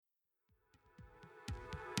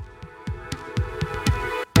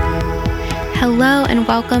Hello and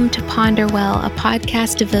welcome to Ponder Well, a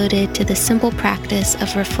podcast devoted to the simple practice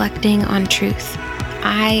of reflecting on truth.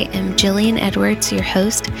 I am Jillian Edwards, your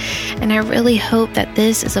host, and I really hope that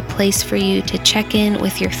this is a place for you to check in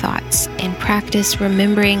with your thoughts and practice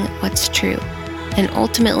remembering what's true, and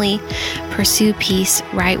ultimately pursue peace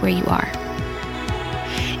right where you are.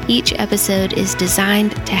 Each episode is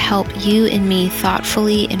designed to help you and me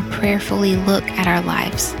thoughtfully and prayerfully look at our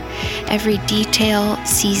lives, every detail,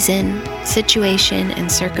 season, situation,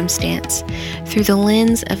 and circumstance through the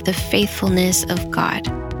lens of the faithfulness of God.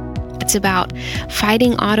 It's about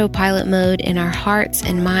fighting autopilot mode in our hearts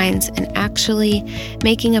and minds and actually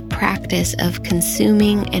making a practice of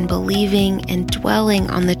consuming and believing and dwelling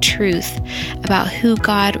on the truth about who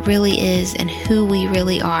God really is and who we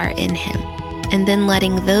really are in Him, and then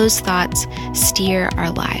letting those thoughts steer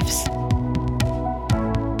our lives.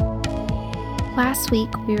 Last week,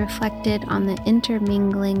 we reflected on the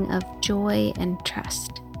intermingling of joy and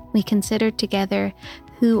trust. We considered together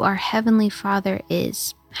who our Heavenly Father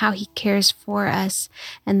is, how He cares for us,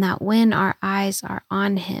 and that when our eyes are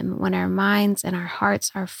on Him, when our minds and our hearts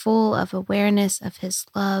are full of awareness of His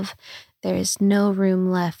love, there is no room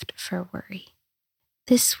left for worry.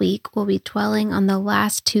 This week, we'll be dwelling on the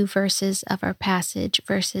last two verses of our passage,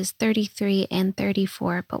 verses 33 and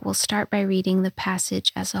 34, but we'll start by reading the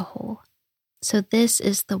passage as a whole. So this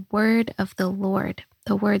is the word of the Lord,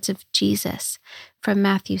 the words of Jesus from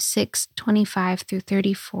Matthew 6:25 through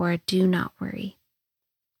 34. Do not worry.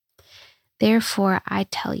 Therefore, I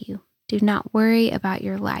tell you, do not worry about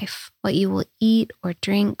your life, what you will eat or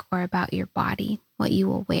drink, or about your body, what you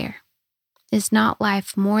will wear. Is not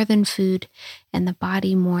life more than food, and the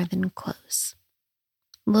body more than clothes?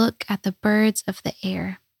 Look at the birds of the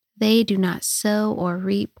air. They do not sow or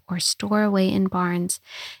reap or store away in barns,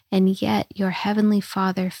 and yet your heavenly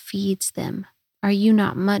Father feeds them. Are you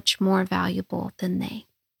not much more valuable than they?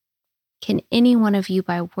 Can any one of you,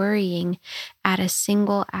 by worrying, add a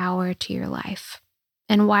single hour to your life?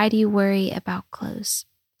 And why do you worry about clothes?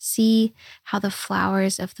 See how the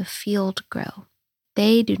flowers of the field grow.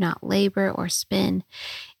 They do not labor or spin.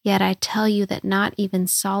 Yet I tell you that not even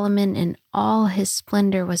Solomon in all his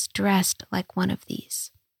splendor was dressed like one of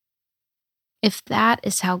these. If that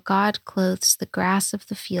is how God clothes the grass of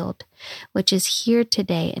the field, which is here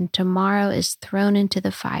today and tomorrow is thrown into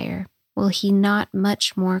the fire, will He not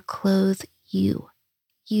much more clothe you,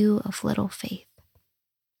 you of little faith?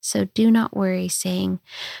 So do not worry, saying,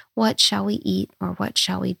 what shall we eat, or what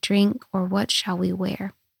shall we drink, or what shall we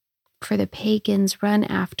wear? For the pagans run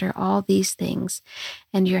after all these things,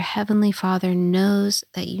 and your heavenly Father knows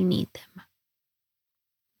that you need them.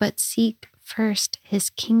 But seek first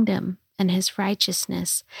His kingdom and His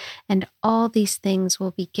righteousness, and all these things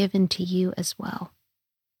will be given to you as well.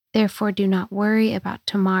 Therefore, do not worry about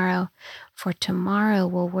tomorrow, for tomorrow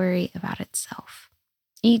will worry about itself.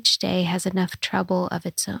 Each day has enough trouble of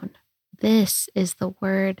its own. This is the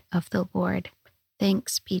word of the Lord.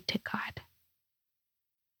 Thanks be to God.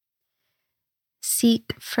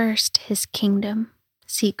 Seek first His kingdom.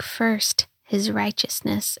 Seek first His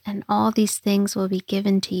righteousness, and all these things will be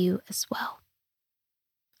given to you as well.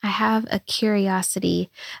 I have a curiosity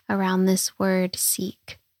around this word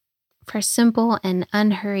seek. For simple and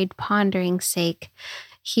unhurried pondering's sake,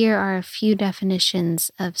 here are a few definitions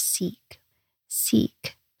of seek.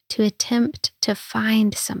 Seek, to attempt to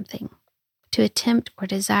find something, to attempt or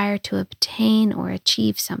desire to obtain or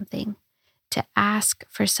achieve something, to ask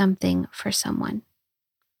for something for someone.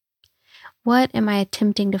 What am I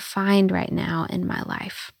attempting to find right now in my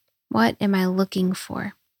life? What am I looking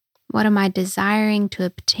for? What am I desiring to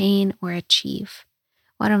obtain or achieve?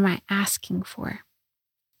 What am I asking for?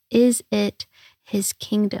 Is it His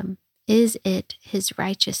kingdom? Is it His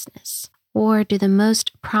righteousness? Or do the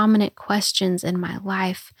most prominent questions in my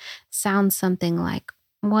life sound something like,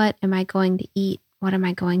 what am I going to eat? What am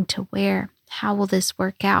I going to wear? How will this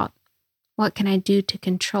work out? What can I do to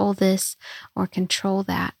control this or control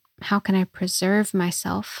that? How can I preserve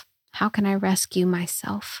myself? How can I rescue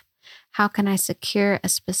myself? How can I secure a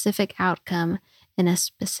specific outcome in a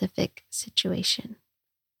specific situation?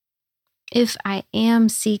 If I am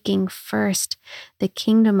seeking first the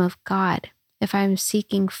kingdom of God, if I'm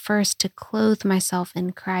seeking first to clothe myself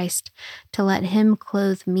in Christ, to let Him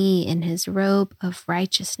clothe me in His robe of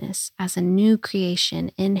righteousness as a new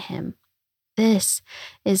creation in Him, this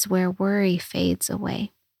is where worry fades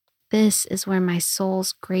away. This is where my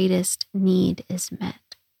soul's greatest need is met.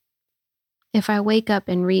 If I wake up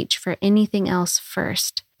and reach for anything else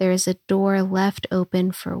first, there is a door left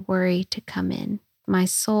open for worry to come in. My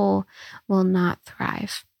soul will not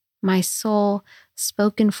thrive. My soul,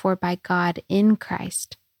 spoken for by God in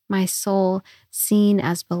Christ, My soul, seen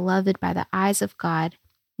as beloved by the eyes of God,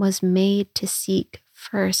 was made to seek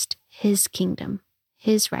first His kingdom,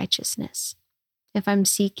 His righteousness. If I'm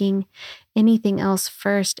seeking anything else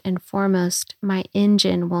first and foremost, my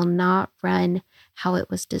engine will not run how it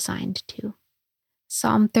was designed to.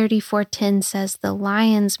 Psalm 34:10 says, "The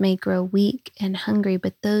lions may grow weak and hungry,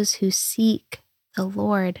 but those who seek the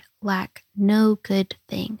Lord lack no good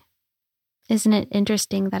thing." Isn't it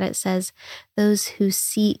interesting that it says, those who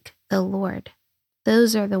seek the Lord?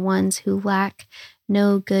 Those are the ones who lack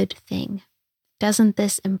no good thing. Doesn't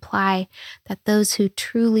this imply that those who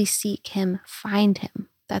truly seek Him find Him?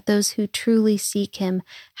 That those who truly seek Him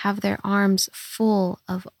have their arms full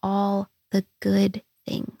of all the good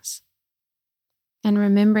things? And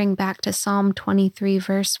remembering back to Psalm 23,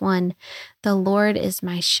 verse 1, "The Lord is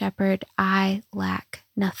my shepherd, I lack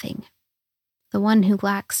nothing." The one who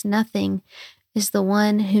lacks nothing is the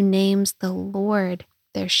one who names the Lord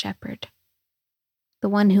their shepherd. The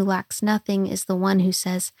one who lacks nothing is the one who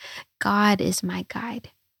says, "God is my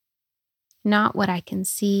guide." Not what I can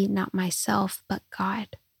see, not myself, but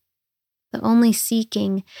God. The only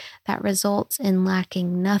seeking that results in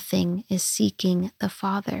lacking nothing is seeking the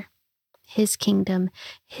Father, His kingdom,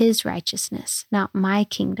 His righteousness, not my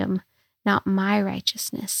kingdom, not my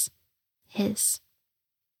righteousness, His.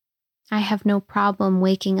 I have no problem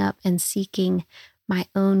waking up and seeking my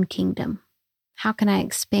own kingdom. How can I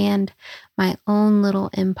expand my own little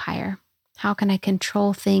empire? How can I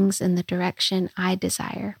control things in the direction I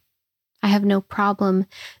desire? I have no problem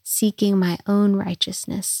seeking my own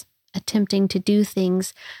righteousness, attempting to do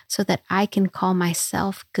things so that I can call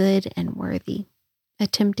myself good and worthy,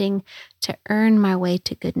 attempting to earn my way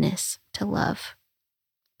to goodness, to love.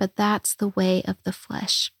 But that's the way of the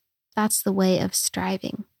flesh. That's the way of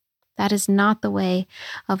striving. That is not the way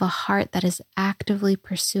of a heart that is actively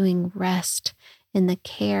pursuing rest in the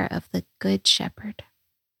care of the Good Shepherd.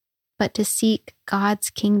 But to seek God's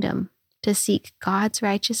kingdom, to seek God's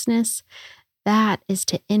righteousness, that is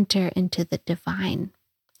to enter into the divine,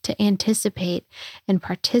 to anticipate and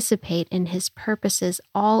participate in His purposes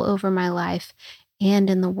all over my life and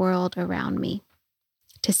in the world around me.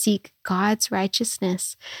 To seek God's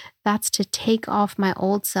righteousness, that's to take off my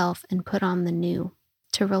old self and put on the new,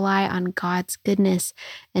 to rely on God's goodness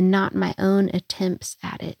and not my own attempts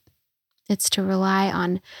at it. It's to rely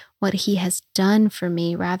on what He has done for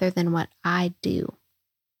me rather than what I do.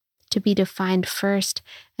 To be defined first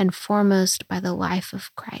and foremost by the life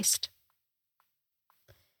of Christ.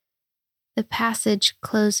 The passage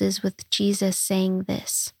closes with Jesus saying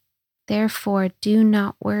this, "Therefore do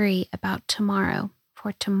not worry about tomorrow,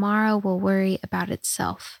 for tomorrow will worry about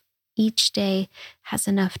itself. Each day has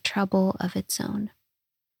enough trouble of its own."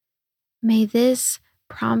 May this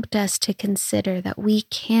prompt us to consider that we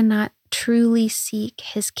cannot truly seek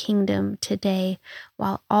His kingdom today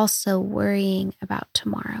while also worrying about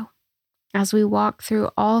tomorrow. As we walk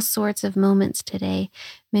through all sorts of moments today,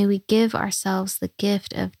 may we give ourselves the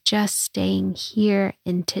gift of just staying here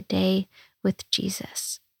in today with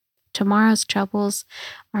Jesus. Tomorrow's troubles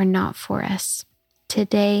are not for us.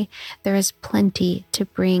 Today, there is plenty to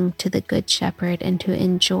bring to the Good Shepherd and to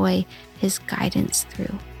enjoy His guidance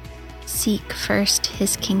through. Seek first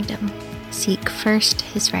His kingdom. Seek first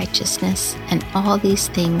His righteousness, and all these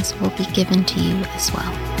things will be given to you as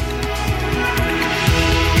well.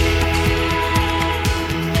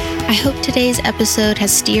 I hope today's episode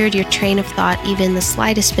has steered your train of thought even the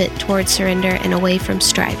slightest bit towards surrender and away from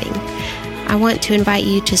striving. I want to invite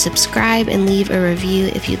you to subscribe and leave a review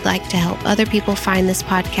if you'd like to help other people find this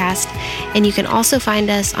podcast. And you can also find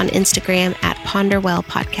us on Instagram at PonderWell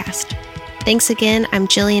Podcast. Thanks again. I'm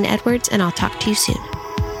Jillian Edwards, and I'll talk to you soon.